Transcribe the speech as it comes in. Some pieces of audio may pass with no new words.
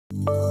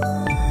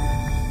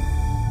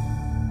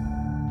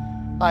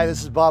Hi,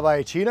 this is Bob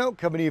Iaccino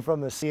coming to you from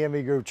the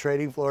CME Group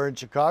trading floor in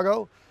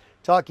Chicago,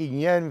 talking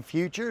yen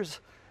futures.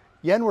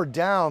 Yen were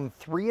down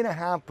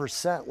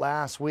 3.5%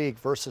 last week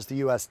versus the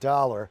US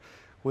dollar,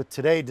 with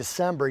today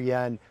December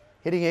yen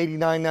hitting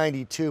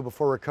 89.92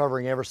 before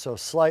recovering ever so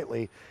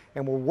slightly.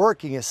 And we're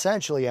working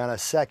essentially on a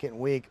second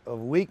week of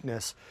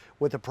weakness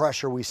with the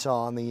pressure we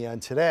saw on the yen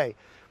today.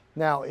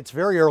 Now, it's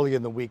very early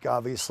in the week,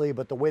 obviously,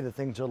 but the way that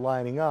things are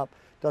lining up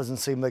doesn't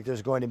seem like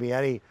there's going to be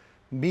any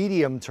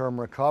medium-term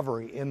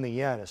recovery in the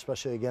yen,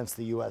 especially against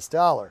the US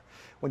dollar.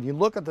 When you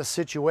look at the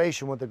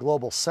situation with the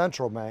global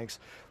central banks,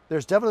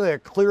 there's definitely a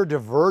clear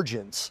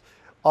divergence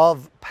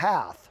of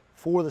path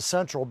for the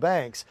central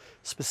banks,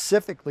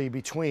 specifically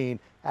between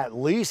at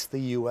least the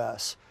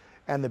US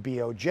and the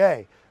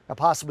BOJ. Now,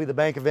 possibly the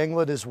Bank of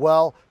England as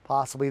well,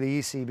 possibly the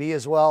ECB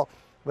as well,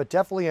 but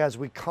definitely as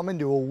we come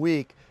into a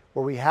week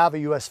where we have a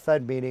US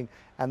Fed meeting,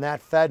 and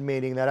that Fed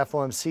meeting, that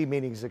FOMC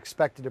meeting, is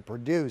expected to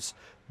produce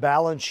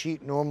balance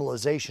sheet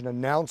normalization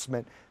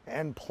announcement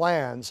and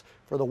plans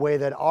for the way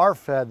that our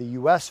Fed, the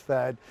US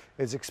Fed,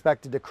 is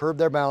expected to curb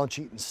their balance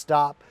sheet and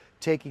stop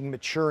taking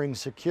maturing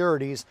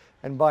securities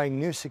and buying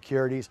new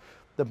securities.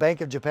 The Bank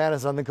of Japan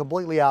is on the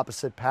completely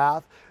opposite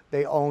path.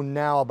 They own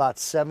now about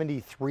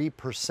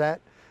 73%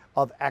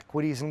 of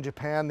equities in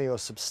Japan. They own a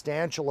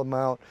substantial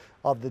amount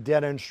of the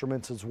debt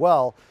instruments as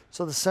well.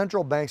 So the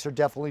central banks are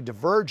definitely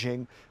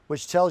diverging,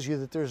 which tells you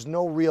that there's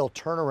no real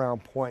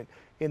turnaround point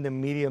in the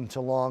medium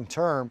to long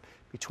term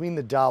between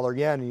the dollar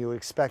yen, and you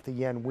expect the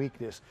yen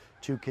weakness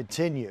to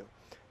continue.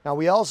 Now,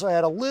 we also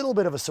had a little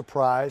bit of a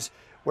surprise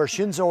where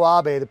Shinzo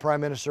Abe, the Prime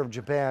Minister of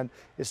Japan,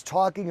 is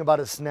talking about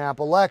a snap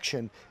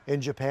election in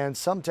Japan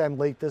sometime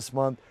late this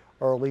month,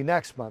 early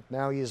next month.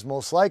 Now, he is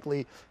most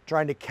likely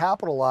trying to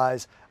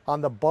capitalize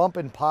on the bump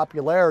in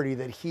popularity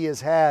that he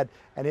has had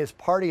and his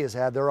party has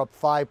had. They're up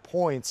 5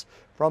 points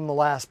from the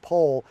last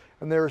poll,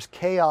 and there's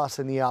chaos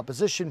in the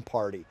opposition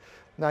party.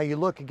 Now, you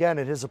look again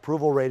at his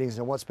approval ratings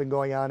and what's been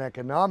going on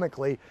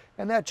economically,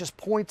 and that just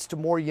points to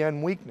more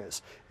yen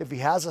weakness. If he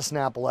has a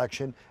snap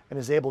election and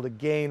is able to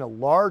gain a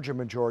larger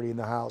majority in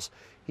the House,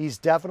 he's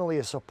definitely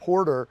a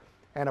supporter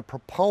and a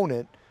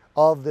proponent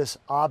of this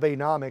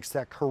Abenomics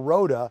that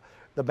Kuroda,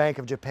 the Bank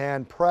of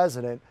Japan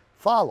president,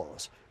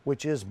 follows,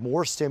 which is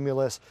more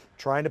stimulus,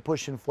 trying to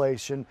push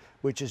inflation,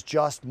 which is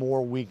just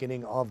more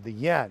weakening of the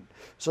yen.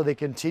 So they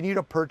continue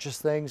to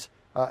purchase things,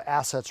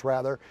 assets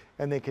rather,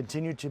 and they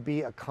continue to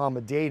be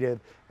accommodative.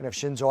 And if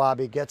Shinzo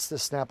Abe gets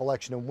this snap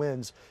election and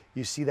wins,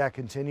 you see that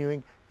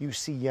continuing. You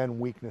see yen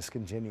weakness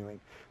continuing.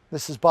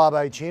 This is Bob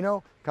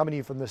Iaccino coming to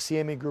you from the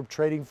CME Group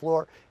trading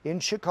floor in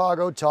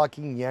Chicago,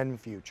 talking yen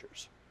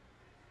futures.